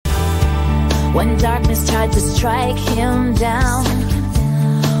when darkness tried to strike him down,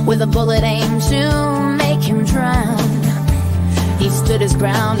 with a bullet aimed to make him drown. He stood his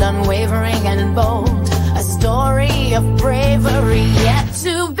ground, unwavering and bold, a story of bravery yet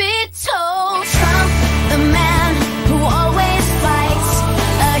to be told. Trump, the man who always fights,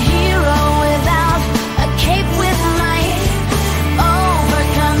 a hero without a cape with might,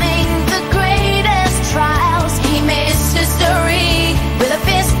 overcoming the greatest trials. He makes history with a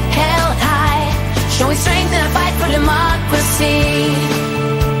fist held high, showing strength in a fight for democracy.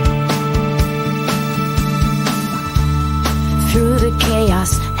 Through the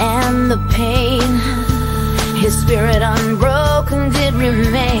chaos and the pain, his spirit unbroken did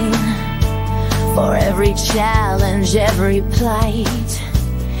remain. For every challenge, every plight,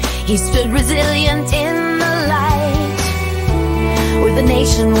 he stood resilient in the light. With the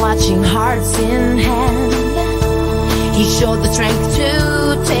nation watching, hearts in hand, he showed the strength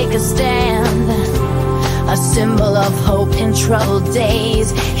to take a stand, a symbol of hope in troubled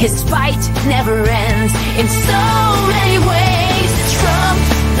days. His fight never ends in so many ways. Trump,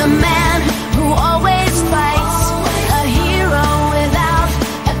 the man